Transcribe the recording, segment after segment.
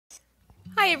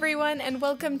Hi everyone, and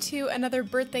welcome to another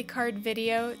birthday card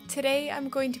video. Today I'm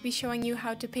going to be showing you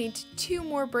how to paint two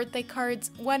more birthday cards,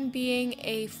 one being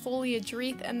a foliage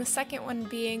wreath and the second one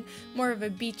being more of a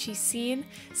beachy scene.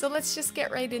 So let's just get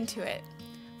right into it.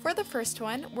 For the first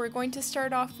one, we're going to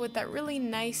start off with that really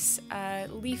nice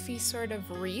leafy sort of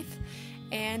wreath.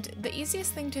 And the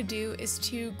easiest thing to do is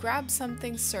to grab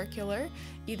something circular,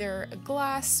 either a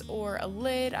glass or a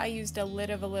lid. I used a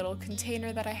lid of a little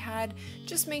container that I had.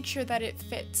 Just make sure that it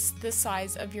fits the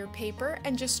size of your paper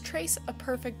and just trace a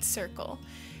perfect circle.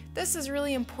 This is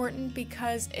really important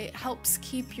because it helps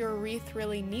keep your wreath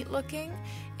really neat looking.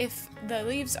 If the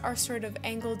leaves are sort of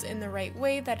angled in the right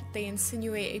way, that they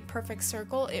insinuate a perfect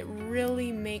circle, it really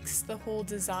makes the whole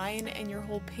design and your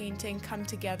whole painting come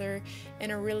together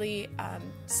in a really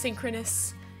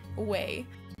synchronous way.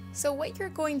 So what you're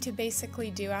going to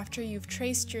basically do after you've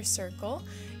traced your circle,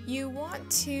 you want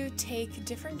to take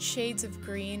different shades of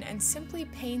green and simply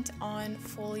paint on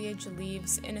foliage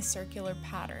leaves in a circular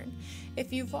pattern.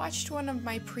 If you've watched one of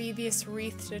my previous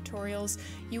wreath tutorials,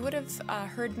 you would have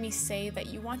heard me say that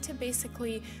you want to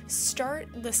basically start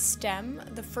the stem,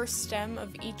 the first stem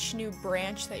of each new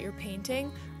branch that you're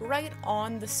painting, right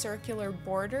on the circular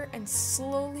border and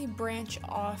slowly branch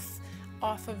off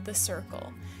of the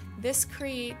circle. This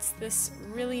creates this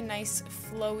really nice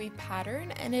flowy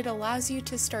pattern, and it allows you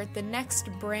to start the next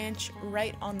branch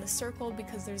right on the circle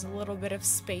because there's a little bit of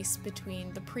space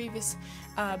between the previous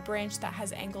branch that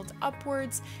has angled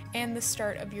upwards and the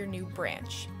start of your new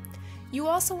branch. You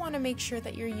also want to make sure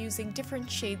that you're using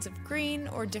different shades of green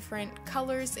or different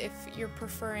colors if you're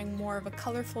preferring more of a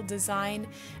colorful design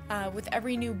with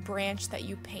every new branch that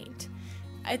you paint.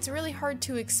 It's really hard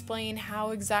to explain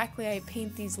how exactly I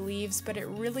paint these leaves, but it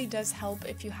really does help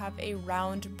if you have a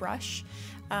round brush.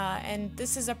 And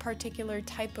this is a particular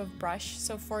type of brush.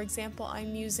 So for example,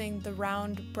 I'm using the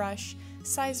round brush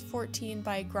size 14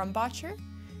 by Grumbacher.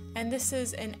 And this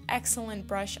is an excellent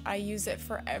brush. I use it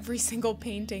for every single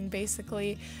painting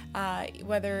basically,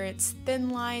 whether it's thin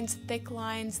lines, thick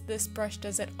lines, this brush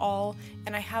does it all,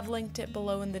 and I have linked it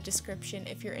below in the description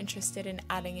if you're interested in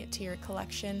adding it to your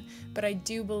collection, but I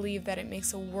do believe that it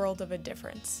makes a world of a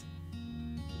difference.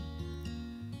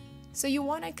 So you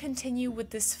want to continue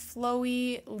with this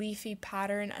flowy, leafy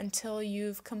pattern until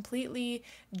you've completely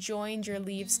joined your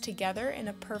leaves together in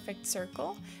a perfect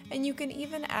circle, and you can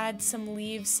even add some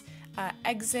leaves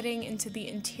exiting into the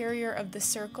interior of the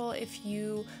circle if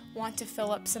you want to fill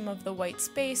up some of the white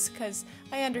space, because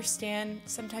I understand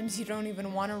sometimes you don't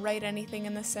even want to write anything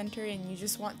in the center and you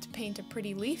just want to paint a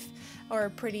pretty leaf or a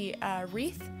pretty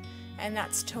wreath, and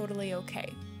that's totally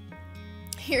okay.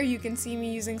 Here you can see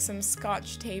me using some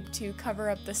Scotch tape to cover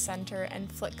up the center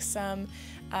and flick some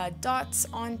dots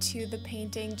onto the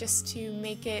painting just to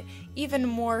make it even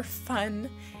more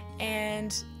fun.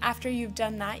 And after you've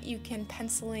done that, you can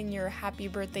pencil in your happy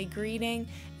birthday greeting.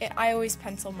 I always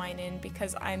pencil mine in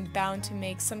because I'm bound to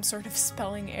make some sort of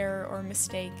spelling error or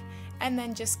mistake, and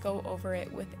then just go over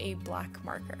it with a black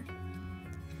marker.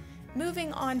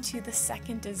 Moving on to the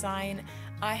second design,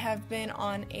 I have been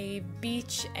on a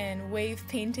beach and wave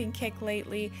painting kick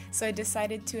lately, so I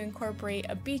decided to incorporate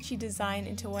a beachy design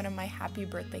into one of my happy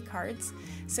birthday cards.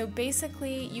 So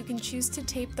basically, you can choose to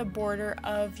tape the border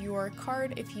of your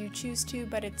card if you choose to,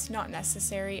 but it's not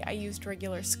necessary. I used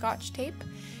regular Scotch tape.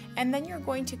 And then you're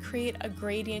going to create a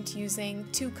gradient using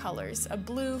two colors, a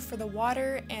blue for the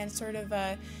water and sort of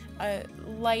a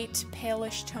light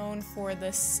palish tone for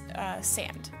this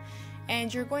sand.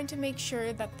 And you're going to make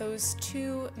sure that those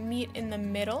two meet in the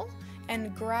middle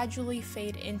and gradually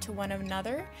fade into one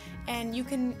another. And you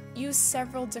can use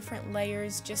several different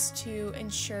layers just to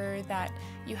ensure that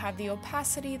you have the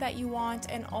opacity that you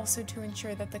want, and also to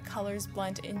ensure that the colors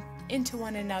blend into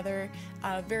one another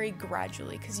very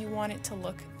gradually, because you want it to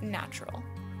look natural.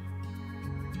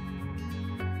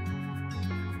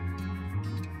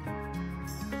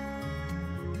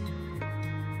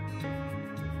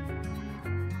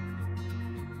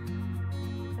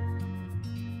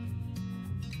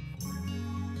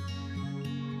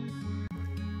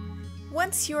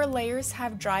 Once your layers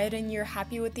have dried and you're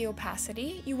happy with the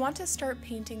opacity, you want to start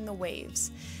painting the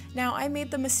waves. Now, I made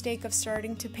the mistake of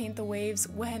starting to paint the waves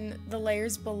when the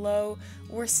layers below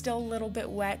were still a little bit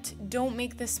wet. Don't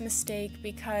make this mistake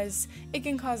because it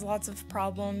can cause lots of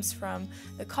problems, from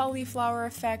the cauliflower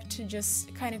effect to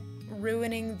just kind of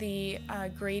ruining the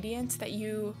gradient that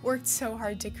you worked so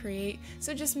hard to create.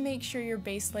 So just make sure your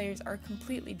base layers are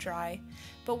completely dry.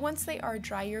 But once they are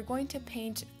dry, you're going to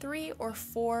paint 3 or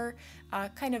 4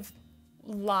 kind of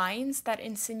lines that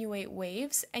insinuate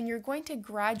waves, and you're going to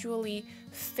gradually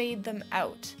fade them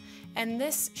out. And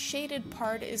this shaded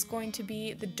part is going to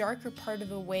be the darker part of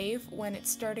the wave when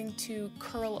it's starting to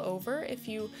curl over, if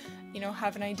you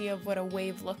have an idea of what a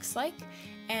wave looks like.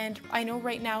 And I know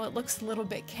right now it looks a little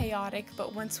bit chaotic,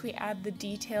 but once we add the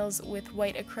details with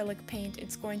white acrylic paint,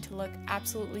 it's going to look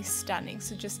absolutely stunning.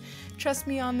 So just trust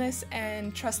me on this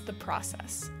and trust the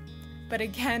process. But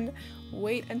again,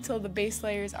 wait until the base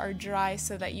layers are dry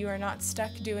so that you are not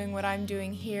stuck doing what I'm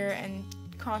doing here and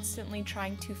constantly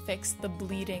trying to fix the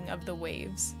bleeding of the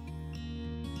waves.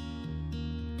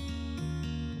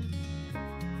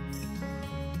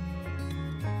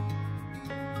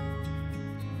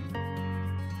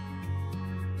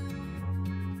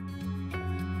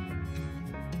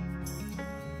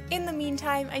 In the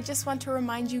meantime, I just want to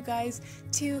remind you guys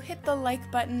to hit the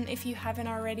like button if you haven't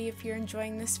already, if you're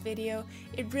enjoying this video.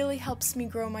 It really helps me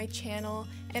grow my channel,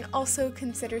 and also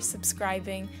consider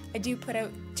subscribing. I do put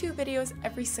out 2 videos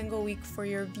every single week for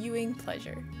your viewing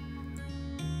pleasure.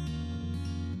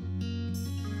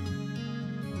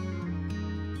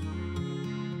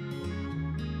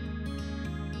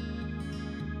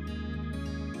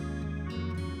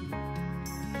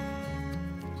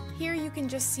 Here you can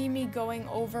just see me going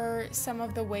over some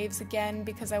of the waves again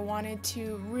because I wanted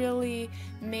to really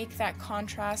make that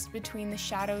contrast between the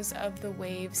shadows of the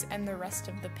waves and the rest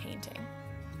of the painting.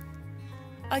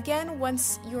 Again,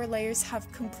 once your layers have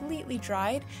completely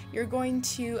dried, you're going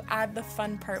to add the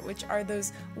fun part, which are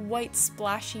those white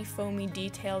splashy foamy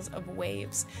details of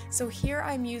waves. So here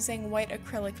I'm using white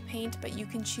acrylic paint, but you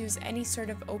can choose any sort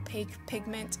of opaque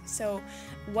pigment. So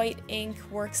white ink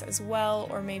works as well,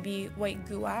 or maybe white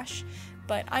gouache,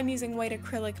 but I'm using white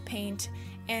acrylic paint.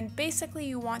 And basically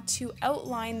you want to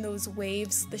outline those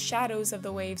waves, the shadows of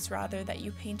the waves rather, that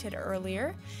you painted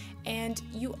earlier. And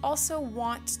you also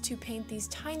want to paint these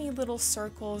tiny little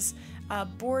circles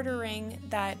bordering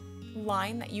that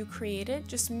line that you created.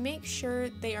 Just make sure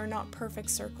they are not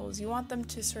perfect circles. You want them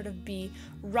to sort of be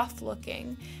rough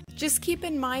looking. Just keep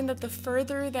in mind that the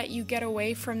further that you get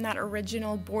away from that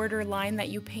original border line that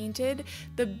you painted,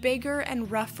 the bigger and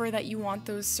rougher that you want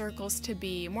those circles to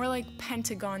be, more like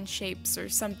pentagon shapes or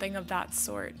something of that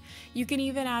sort. You can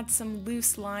even add some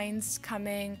loose lines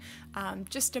coming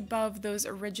just above those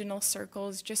original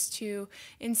circles, just to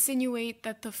insinuate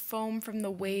that the foam from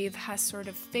the wave has sort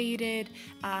of faded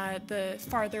the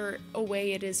farther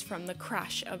away it is from the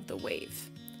crash of the wave.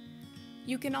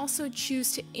 You can also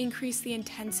choose to increase the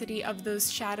intensity of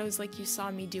those shadows like you saw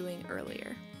me doing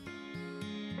earlier.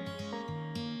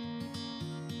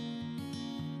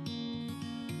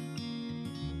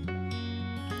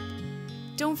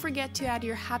 Don't forget to add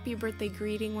your happy birthday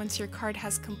greeting once your card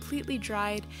has completely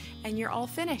dried and you're all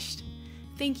finished.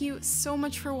 Thank you so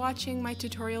much for watching my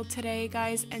tutorial today,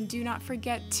 guys, and do not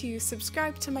forget to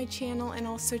subscribe to my channel and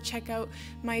also check out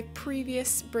my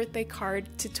previous birthday card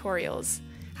tutorials.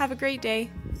 Have a great day!